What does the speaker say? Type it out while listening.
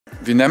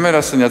Wie nennen wir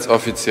das denn jetzt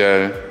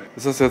offiziell?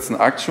 Ist das jetzt ein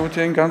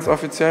Aktshooting ganz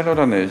offiziell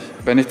oder nicht?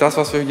 Wenn ich das,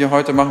 was wir hier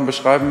heute machen,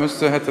 beschreiben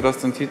müsste, hätte das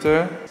den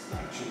Titel?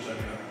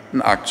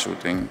 Ein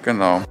Aktshooting,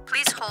 genau.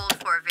 Please hold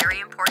for a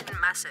very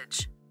important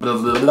message.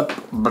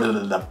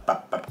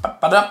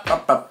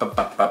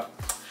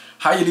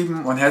 Hi ihr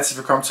Lieben und herzlich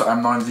willkommen zu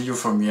einem neuen Video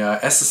von mir.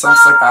 Es ist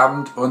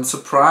Samstagabend und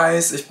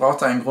Surprise, ich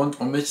brauchte einen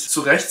Grund, um mich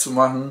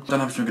zurechtzumachen.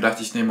 Dann habe ich mir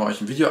gedacht, ich nehme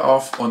euch ein Video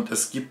auf und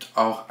es gibt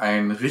auch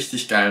einen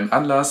richtig geilen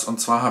Anlass.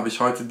 Und zwar habe ich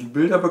heute die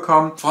Bilder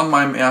bekommen von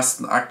meinem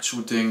ersten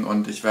Aktshooting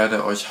und ich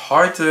werde euch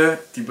heute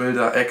die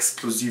Bilder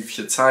exklusiv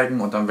hier zeigen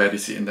und dann werde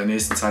ich sie in der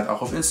nächsten Zeit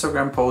auch auf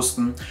Instagram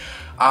posten.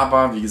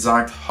 Aber wie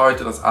gesagt,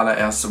 heute das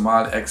allererste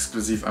Mal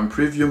exklusiv ein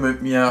Preview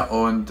mit mir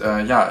und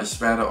ja, ich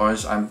werde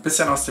euch ein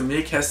bisschen aus dem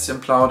Nähkästchen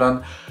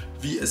plaudern,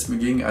 wie es mir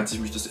ging, als ich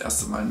mich das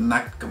erste Mal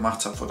nackt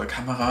gemacht habe vor der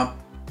Kamera.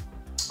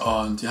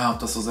 Und ja, ob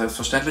das so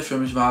selbstverständlich für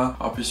mich war,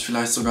 ob ich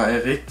vielleicht sogar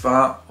erregt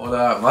war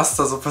oder was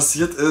da so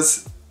passiert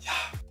ist. Ja.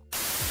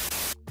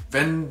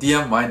 Wenn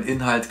dir mein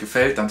Inhalt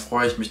gefällt, dann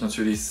freue ich mich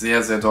natürlich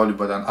sehr, sehr doll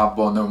über dein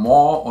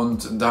Abonnement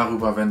und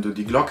darüber, wenn du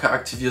die Glocke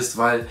aktivierst,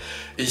 weil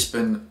ich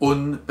bin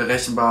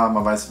unberechenbar.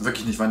 Man weiß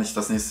wirklich nicht, wann ich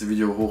das nächste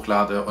Video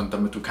hochlade und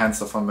damit du keins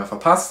davon mehr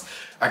verpasst,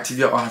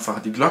 aktiviere auch einfach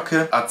die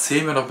Glocke.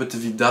 Erzähl mir doch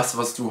bitte, wie das,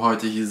 was du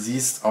heute hier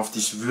siehst, auf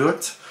dich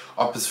wirkt.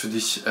 Ob es für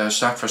dich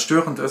stark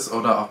verstörend ist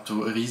oder ob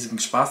du riesigen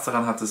Spaß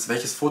daran hattest,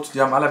 welches Foto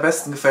dir am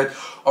allerbesten gefällt,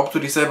 ob du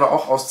dich selber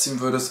auch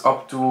ausziehen würdest,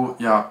 ob du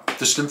ja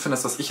das schlimm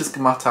findest, dass ich es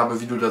gemacht habe,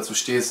 wie du dazu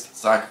stehst.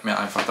 Sag mir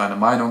einfach deine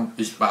Meinung.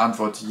 Ich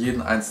beantworte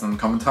jeden einzelnen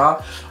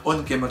Kommentar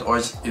und gehe mit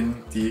euch in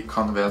die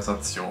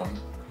Konversation.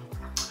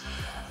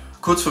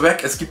 Kurz vorweg,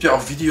 es gibt ja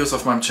auch Videos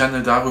auf meinem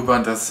Channel darüber,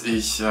 dass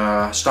ich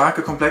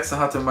starke Komplexe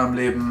hatte in meinem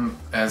Leben.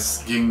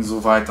 Es ging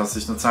so weit, dass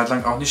ich eine Zeit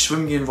lang auch nicht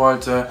schwimmen gehen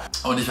wollte.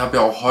 Und ich habe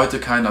ja auch heute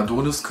keinen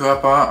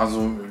Adoniskörper.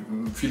 Also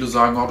viele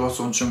sagen, oh, du hast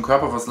so einen schönen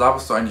Körper, was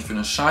laberst du eigentlich für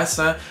eine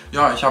Scheiße?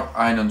 Ja, ich habe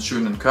einen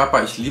schönen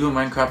Körper. Ich liebe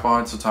meinen Körper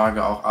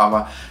heutzutage auch,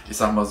 aber ich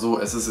sage mal so,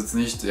 es ist jetzt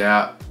nicht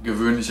der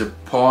gewöhnliche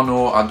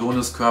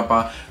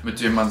Porno-Adoniskörper,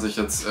 mit dem man sich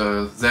jetzt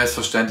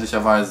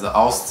selbstverständlicherweise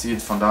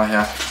auszieht. Von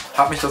daher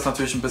hat mich das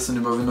natürlich ein bisschen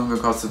Überwindung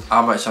gekostet,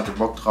 aber ich hatte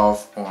Bock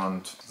drauf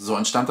und so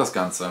entstand das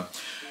Ganze.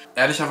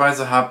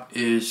 Ehrlicherweise habe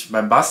ich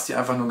bei Basti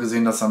einfach nur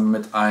gesehen, dass er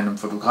mit einem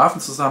Fotografen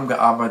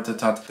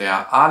zusammengearbeitet hat.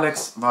 Der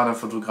Alex war der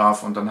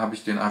Fotograf und dann habe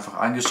ich den einfach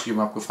angeschrieben,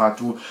 habe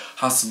gefragt, du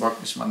hast du Bock,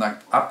 mich mal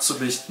nackt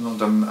abzulichten?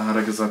 Und dann hat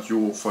er gesagt,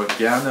 jo, voll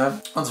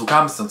gerne. Und so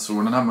kam es dazu.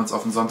 Und dann haben wir uns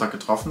auf den Sonntag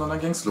getroffen und dann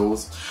ging es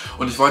los.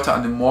 Und ich wollte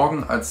an dem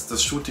Morgen, als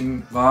das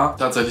Shooting war,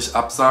 tatsächlich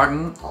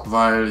absagen,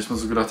 weil ich mir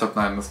so gedacht habe,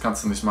 nein, das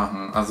kannst du nicht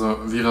machen. Also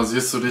wie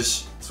rasierst du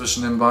dich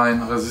zwischen den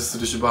Beinen? Rasierst du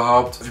dich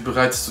überhaupt? Wie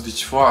bereitest du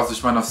dich vor? Also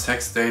ich meine, auf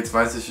Sexdates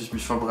weiß ich, wie ich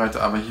mich vorbereite,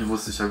 aber hier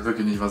wusste ich halt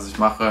wirklich nicht, was ich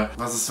mache.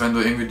 Was ist, wenn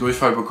du irgendwie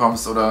Durchfall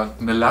bekommst oder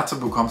eine Latte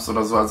bekommst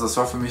oder so? Also das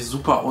war für mich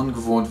super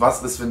ungewohnt.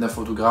 Was ist, wenn der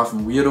Fotograf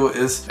ein Weirdo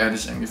ist, er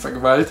dich irgendwie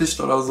vergewaltigt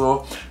oder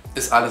so?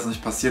 Ist alles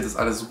nicht passiert, ist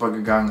alles super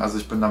gegangen. Also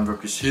ich bin dann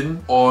wirklich hin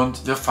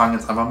und wir fangen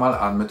jetzt einfach mal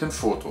an mit den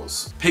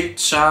Fotos.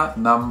 Picture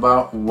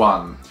Number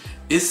 1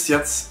 ist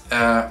jetzt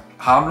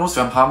harmlos.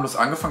 Wir haben harmlos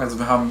angefangen. Also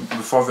wir haben,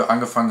 bevor wir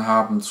angefangen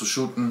haben zu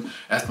shooten,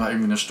 erstmal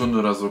irgendwie eine Stunde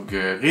oder so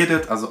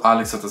geredet. Also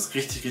Alex hat das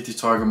richtig, richtig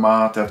toll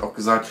gemacht. Der hat auch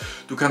gesagt,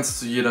 du kannst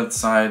zu jeder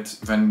Zeit,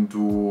 wenn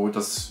du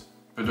das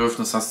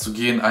Bedürfnis hast zu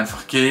gehen,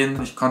 einfach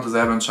gehen. Ich konnte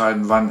selber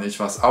entscheiden, wann ich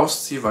was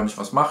ausziehe, wann ich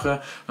was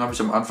mache. Dann habe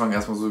ich am Anfang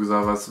erstmal so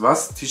gesagt, weißt du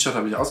was, T-Shirt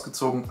habe ich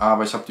ausgezogen,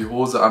 aber ich habe die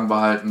Hose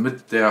anbehalten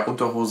mit der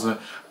Unterhose,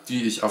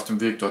 die ich auf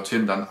dem Weg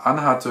dorthin dann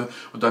anhatte.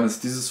 Und dann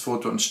ist dieses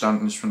Foto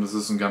entstanden. Ich finde, das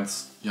ist ein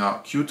ganz,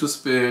 ja, cutes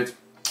Bild.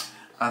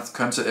 Es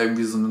könnte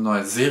irgendwie so eine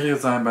neue Serie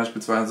sein,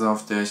 beispielsweise,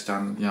 auf der ich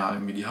dann, ja,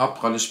 irgendwie die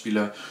Hauptrolle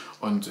spiele.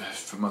 Und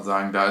ich würde mal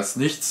sagen, da ist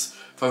nichts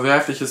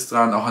Verwerfliches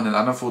dran, auch an den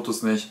anderen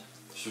Fotos nicht.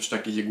 Ich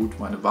verstecke hier gut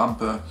meine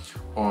Wampe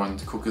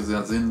und gucke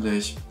sehr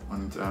sinnlich.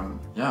 Und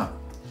ja.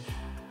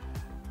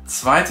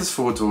 Zweites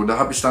Foto, da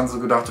habe ich dann so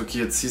gedacht, okay,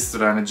 jetzt ziehst du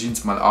deine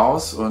Jeans mal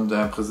aus und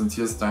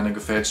präsentierst deine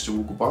gefälschte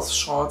Hugo Boss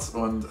Shorts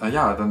und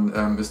ja,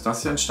 dann ist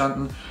das hier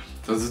entstanden.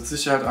 Da sitze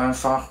ich halt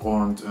einfach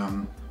und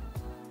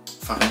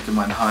verrenke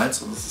meinen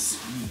Hals und das ist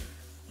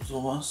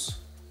sowas.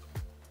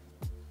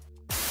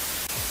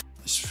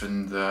 Ich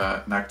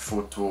finde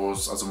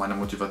Nacktfotos, also meine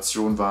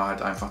Motivation war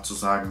halt einfach zu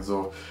sagen,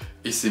 so,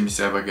 ich sehe mich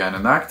selber gerne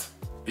nackt.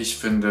 Ich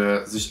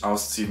finde, sich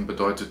ausziehen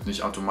bedeutet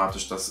nicht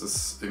automatisch, dass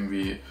es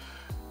irgendwie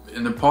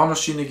in eine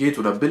Pornoschiene geht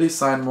oder billig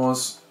sein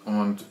muss.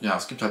 Und ja,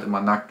 es gibt halt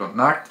immer nackt und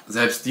nackt.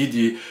 Selbst die,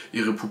 die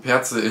ihre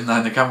Puperze in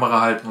eine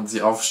Kamera halten und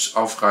sie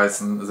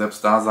aufreißen,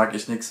 selbst da sage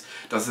ich nichts.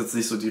 Das ist jetzt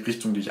nicht so die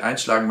Richtung, die ich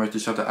einschlagen möchte.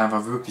 Ich hatte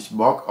einfach wirklich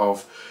Bock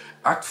auf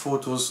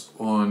Aktfotos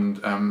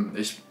und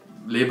ich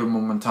lebe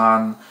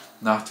momentan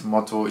nach dem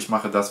Motto, ich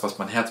mache das, was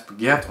mein Herz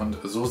begehrt, und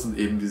so sind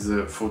eben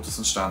diese Fotos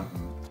entstanden.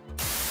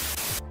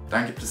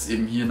 Dann gibt es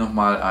eben hier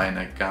nochmal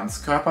eine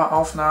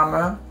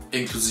Ganzkörperaufnahme,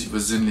 inklusive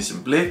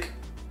sinnlichem Blick.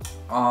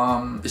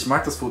 Ich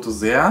mag das Foto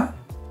sehr,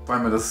 weil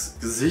mir das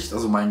Gesicht,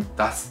 also mein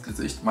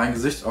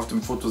Gesicht auf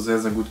dem Foto sehr,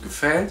 sehr gut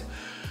gefällt.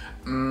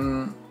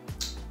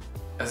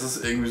 es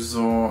ist irgendwie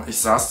so, ich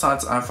saß da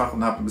jetzt einfach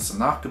und habe ein bisschen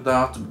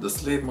nachgedacht über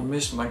das Leben und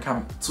mich und dann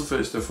kam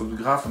zufällig der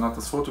Fotograf und hat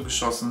das Foto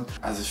geschossen.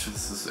 Also ich finde,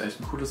 das ist echt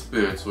ein cooles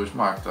Bild, so ich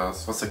mag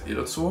das. Was sagt ihr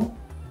dazu?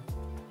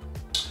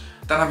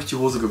 Dann habe ich die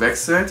Hose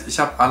gewechselt. Ich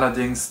habe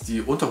allerdings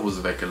die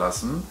Unterhose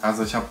weggelassen.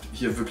 Also ich habe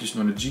hier wirklich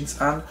nur eine Jeans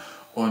an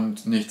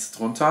und nichts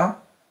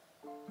drunter.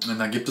 Und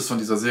dann gibt es von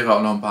dieser Serie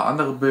auch noch ein paar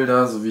andere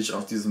Bilder, so wie ich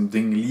auf diesem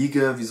Ding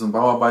liege, wie so ein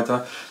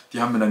Bauarbeiter.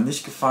 Die haben mir dann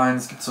nicht gefallen.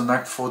 Es gibt so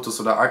Nacktfotos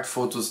oder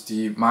Aktfotos,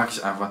 die mag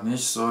ich einfach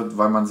nicht, so,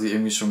 weil man sie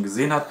irgendwie schon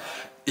gesehen hat.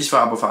 Ich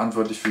war aber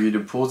verantwortlich für jede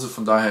Pose,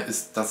 von daher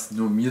ist das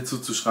nur mir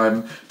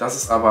zuzuschreiben. Das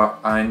ist aber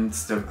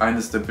eines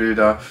der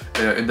Bilder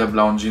in der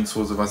blauen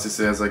Jeanshose, was ich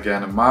sehr, sehr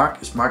gerne mag.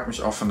 Ich mag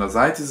mich auch von der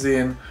Seite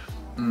sehen.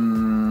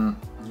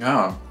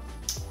 Ja,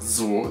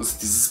 so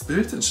ist dieses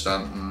Bild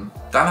entstanden.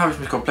 Dann habe ich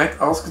mich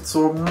komplett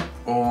ausgezogen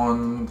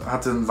und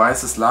hatte ein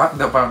weißes Laken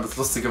dabei. Und das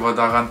Lustige war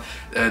daran,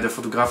 der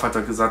Fotograf hat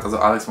gesagt, also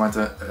Alex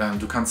meinte,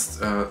 du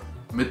kannst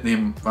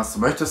mitnehmen, was du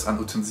möchtest an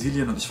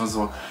Utensilien. Und ich war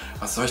so,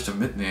 was soll ich denn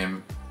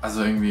mitnehmen?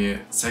 Also irgendwie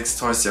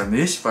Sextoys ja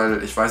nicht,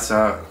 weil ich weiß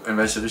ja, in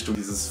welche Richtung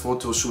dieses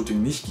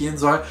Fotoshooting nicht gehen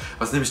soll.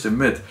 Was nehme ich denn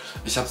mit?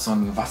 Ich habe so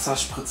einen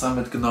Wasserspritzer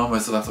mitgenommen, weil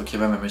ich so dachte, okay,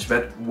 wenn wir mich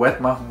wet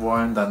machen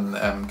wollen, dann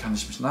kann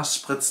ich mich nass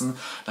spritzen.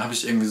 Da habe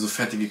ich irgendwie so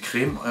fettige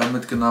Creme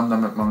mitgenommen,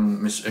 damit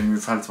man mich irgendwie,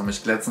 falls man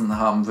mich glänzend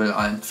haben will,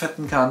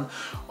 fetten kann.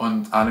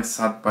 Und Alex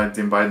hat bei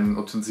den beiden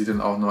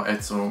Utensilien auch nur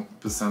echt so ein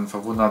bisschen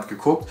verwundert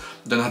geguckt.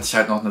 Und dann hatte ich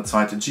halt noch eine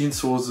zweite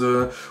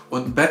Jeanshose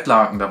und ein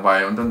Bettlaken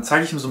dabei. Und dann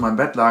zeige ich ihm so mein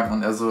Bettlaken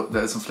und er so, da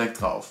ist ein Fleck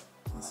drauf.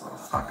 So,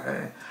 fuck,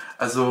 ey.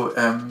 Also,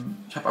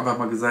 ich habe einfach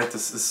mal gesagt,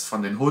 das ist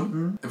von den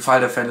Hunden. Im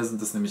Fall der Fälle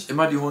sind das nämlich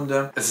immer die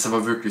Hunde. Es ist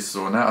aber wirklich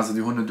so, ne? Also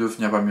die Hunde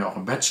dürfen ja bei mir auch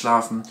im Bett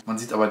schlafen. Man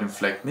sieht aber den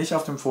Fleck nicht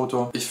auf dem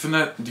Foto. Ich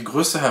finde, die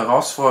größte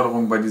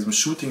Herausforderung bei diesem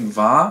Shooting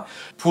war,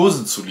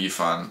 Posen zu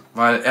liefern.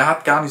 Weil er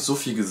hat gar nicht so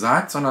viel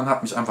gesagt, sondern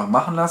hat mich einfach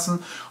machen lassen.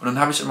 Und dann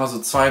habe ich immer so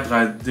 2,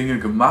 3 Dinge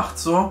gemacht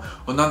so.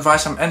 Und dann war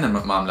ich am Ende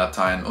mit meinem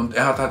Latein. Und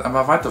er hat halt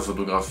einfach weiter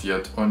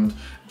fotografiert. Und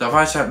da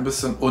war ich halt ein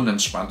bisschen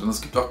unentspannt. Und es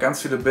gibt auch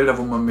ganz viele Bilder,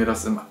 wo man mir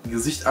das im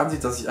Gesicht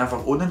ansieht, dass ich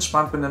einfach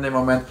unentspannt bin in dem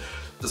Moment.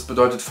 Das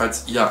bedeutet,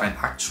 falls ihr ein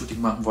Aktshooting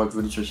machen wollt,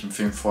 würde ich euch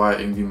empfehlen, vorher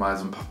irgendwie mal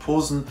so ein paar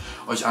Posen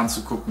euch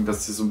anzugucken,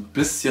 dass ihr so ein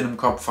bisschen im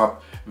Kopf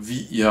habt,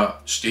 wie ihr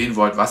stehen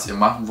wollt, was ihr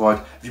machen wollt,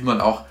 wie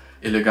man auch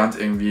elegant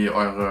irgendwie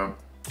eure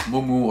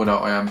Mumu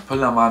oder euren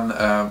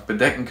Pullermann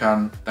bedecken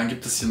kann. Dann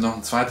gibt es hier noch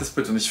ein zweites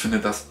Bild und ich finde,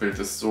 das Bild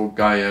ist so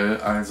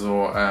geil.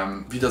 Also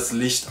wie das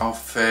Licht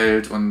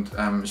auffällt und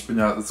ich bin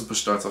ja super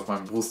stolz auf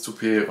mein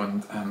Brusttoupet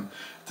und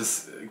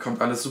das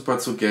kommt alles super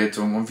zur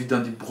Geltung und wie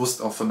dann die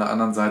Brust auch von der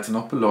anderen Seite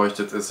noch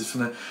beleuchtet ist. Ich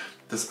finde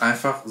das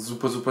einfach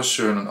super, super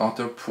schön und auch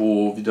der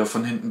Po, wie da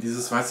von hinten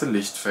dieses weiße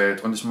Licht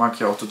fällt. Und ich mag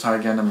ja auch total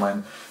gerne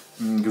meinen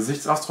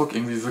Gesichtsausdruck.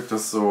 Irgendwie wirkt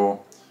das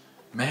so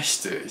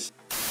mächtig.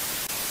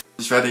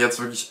 Ich werde jetzt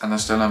wirklich an der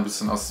Stelle ein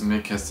bisschen aus dem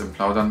Nähkästchen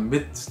plaudern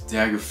mit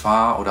der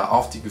Gefahr oder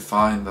auf die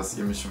Gefahr hin, dass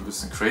ihr mich ein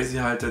bisschen crazy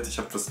haltet. Ich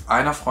habe das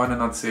einer Freundin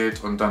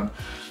erzählt und dann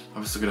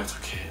habe ich so gedacht,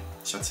 okay,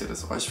 ich erzähle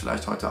das euch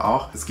vielleicht heute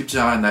auch. Es gibt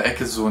ja in der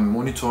Ecke so einen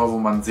Monitor, wo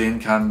man sehen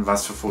kann,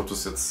 was für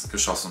Fotos jetzt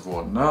geschossen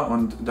wurden. Ne?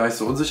 Und da ich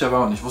so unsicher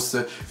war und ich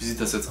wusste, wie sieht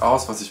das jetzt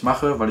aus, was ich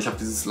mache, weil ich habe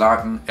dieses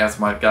Laken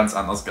erstmal ganz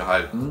anders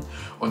gehalten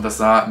und das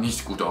sah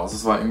nicht gut aus.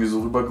 Es war irgendwie so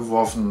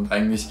rübergeworfen und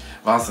eigentlich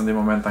war es in dem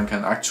Moment dann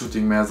kein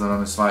Aktshooting mehr,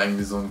 sondern es war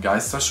irgendwie so ein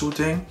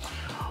Geistershooting.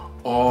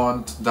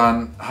 Und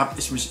dann habe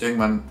ich mich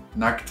irgendwann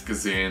nackt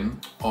gesehen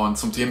und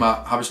zum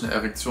Thema habe ich eine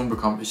Erektion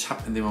bekommen. Ich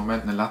habe in dem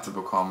Moment eine Latte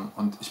bekommen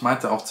und ich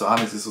meinte auch zu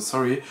Alex, ich so,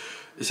 sorry,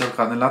 ich habe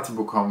gerade eine Latte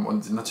bekommen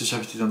und natürlich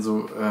habe ich die dann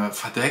so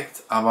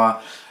verdeckt,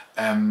 aber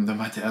dann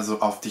meinte er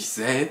so, auf dich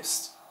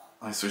selbst.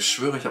 Und ich so, ich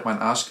schwöre, ich habe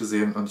meinen Arsch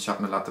gesehen und ich habe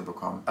eine Latte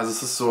bekommen. Also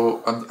es ist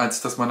so, als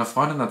ich das meiner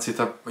Freundin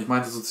erzählt habe, ich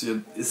meinte so zu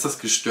ihr, ist das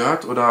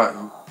gestört oder,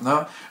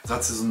 ne?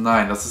 Sagt sie so,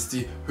 nein, das ist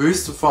die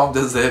höchste Form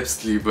der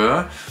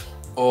Selbstliebe.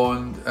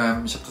 Und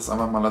ich habe das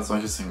einfach mal als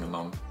solches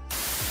hingenommen.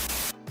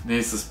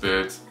 Nächstes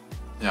Bild.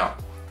 Ja,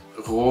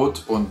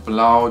 rot und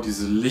blau,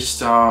 diese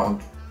Lichter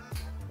und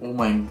oh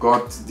mein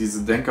Gott,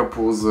 diese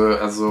Denkerpose.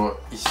 Also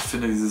ich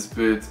finde dieses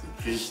Bild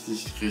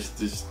richtig,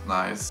 richtig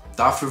nice.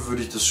 Dafür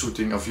würde ich das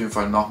Shooting auf jeden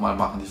Fall nochmal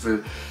machen. Ich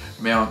will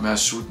mehr und mehr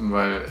shooten,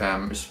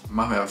 weil ich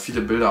mache ja viele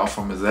Bilder auch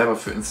von mir selber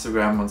für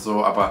Instagram und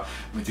so, aber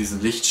mit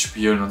diesen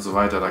Lichtspielen und so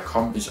weiter, da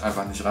komme ich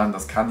einfach nicht ran,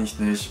 das kann ich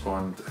nicht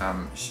und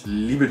ich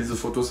liebe diese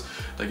Fotos.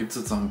 Da gibt es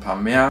jetzt noch ein paar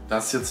mehr.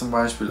 Das hier zum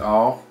Beispiel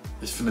auch.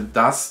 Ich finde,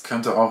 das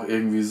könnte auch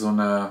irgendwie so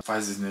eine,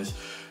 weiß ich nicht,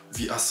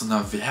 wie aus so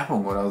einer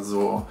Werbung oder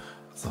so,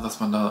 dass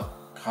man da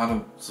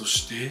gerade so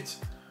steht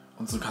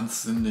und so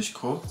ganz sinnlich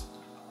guckt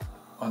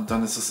und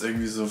dann ist es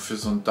irgendwie so für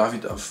so ein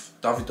David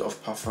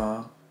auf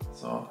Puffer,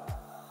 so,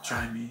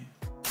 try me.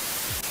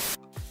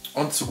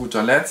 Und zu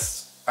guter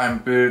Letzt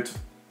ein Bild,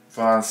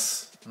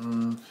 was,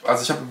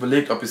 also ich habe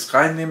überlegt, ob ich es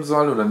reinnehmen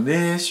soll oder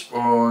nicht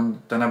und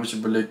dann habe ich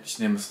überlegt, ich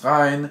nehme es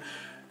rein.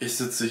 Ich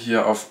sitze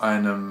hier auf so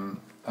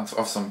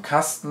einem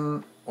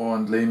Kasten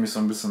und lehne mich so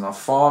ein bisschen nach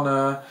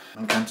vorne.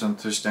 Man könnte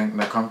natürlich denken,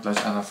 da kommt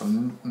gleich einer von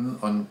hinten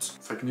und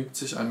vergnügt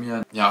sich an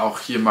mir. Ja, auch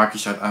hier mag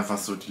ich halt einfach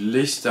so die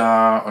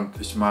Lichter und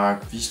ich mag,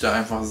 wie ich da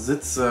einfach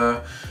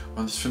sitze.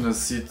 Und ich finde,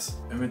 es sieht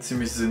irgendwie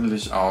ziemlich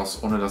sinnlich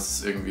aus, ohne dass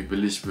es irgendwie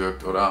billig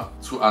wirkt oder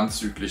zu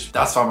anzüglich.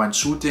 Das war mein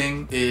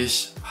Shooting.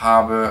 Ich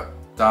habe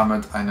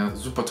damit eine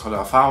super tolle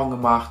Erfahrung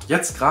gemacht.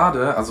 Jetzt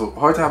gerade, also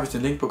heute habe ich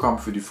den Link bekommen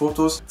für die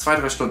Fotos.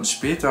 2-3 Stunden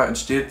später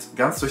entsteht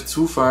ganz durch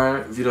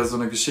Zufall wieder so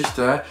eine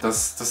Geschichte,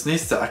 dass das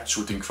nächste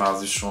Aktshooting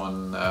quasi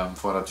schon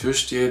vor der Tür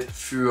steht.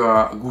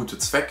 Für gute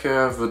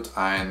Zwecke wird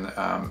ein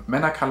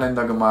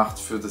Männerkalender gemacht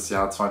für das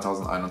Jahr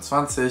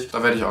 2021.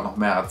 Da werde ich auch noch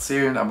mehr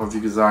erzählen, aber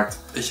wie gesagt,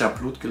 ich habe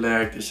Blut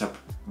geleckt, ich habe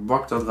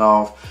Bock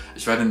darauf.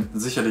 Ich werde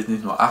sicherlich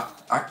nicht nur 8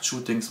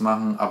 Aktshootings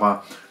machen,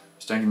 aber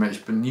ich denke mir,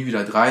 ich bin nie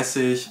wieder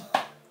 30.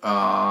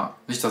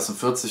 Nicht, dass ein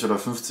 40- oder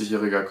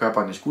 50-jähriger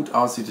Körper nicht gut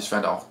aussieht. Ich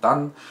werde auch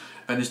dann,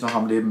 wenn ich noch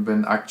am Leben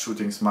bin,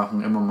 Aktshootings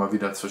machen, immer mal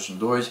wieder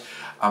zwischendurch.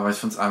 Aber ich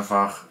finde es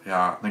einfach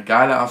ja, eine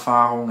geile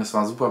Erfahrung. Es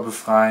war super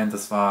befreiend.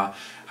 Das war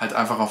halt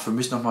einfach auch für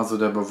mich nochmal so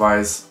der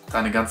Beweis,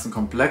 deine ganzen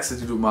Komplexe,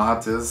 die du mal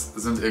hattest,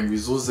 sind irgendwie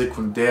so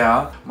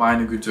sekundär.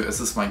 Meine Güte, es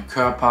ist mein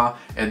Körper.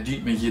 Er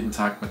dient mir jeden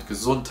Tag mit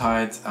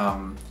Gesundheit.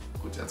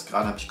 Gut, jetzt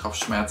gerade habe ich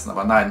Kopfschmerzen,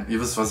 aber nein,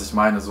 ihr wisst, was ich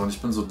meine. So, und ich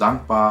bin so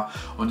dankbar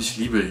und ich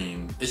liebe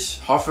ihn.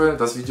 Ich hoffe,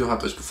 das Video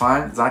hat euch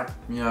gefallen. Sagt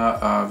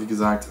mir, wie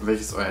gesagt,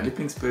 welches euer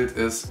Lieblingsbild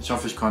ist. Ich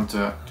hoffe, ich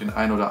konnte den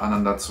einen oder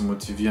anderen dazu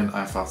motivieren,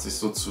 einfach sich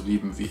so zu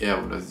lieben, wie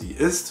er oder sie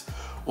ist,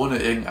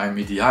 ohne irgendeinem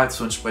Ideal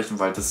zu entsprechen,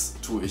 weil das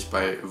tue ich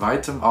bei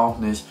weitem auch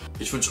nicht.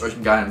 Ich wünsche euch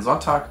einen geilen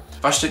Sonntag.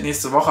 Was steht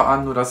nächste Woche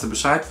an, nur dass ihr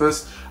Bescheid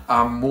wisst?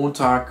 Am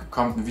Montag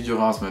kommt ein Video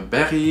raus mit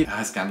Barry. Er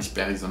heißt gar nicht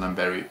Barry, sondern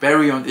Barry.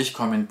 Barry und ich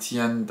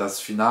kommentieren das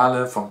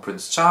Finale von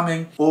Prince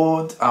Charming.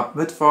 Und ab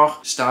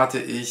Mittwoch starte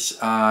ich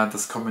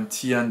das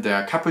Kommentieren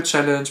der Couple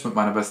Challenge mit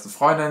meiner besten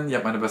Freundin. Ihr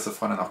habt meine beste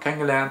Freundin auch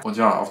kennengelernt. Und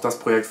ja, auf das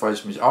Projekt freue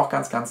ich mich auch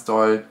ganz, ganz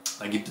doll.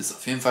 Da gibt es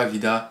auf jeden Fall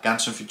wieder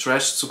ganz schön viel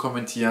Trash zu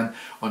kommentieren.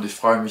 Und ich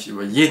freue mich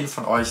über jeden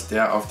von euch,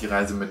 der auf die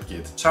Reise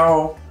mitgeht.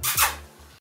 Ciao!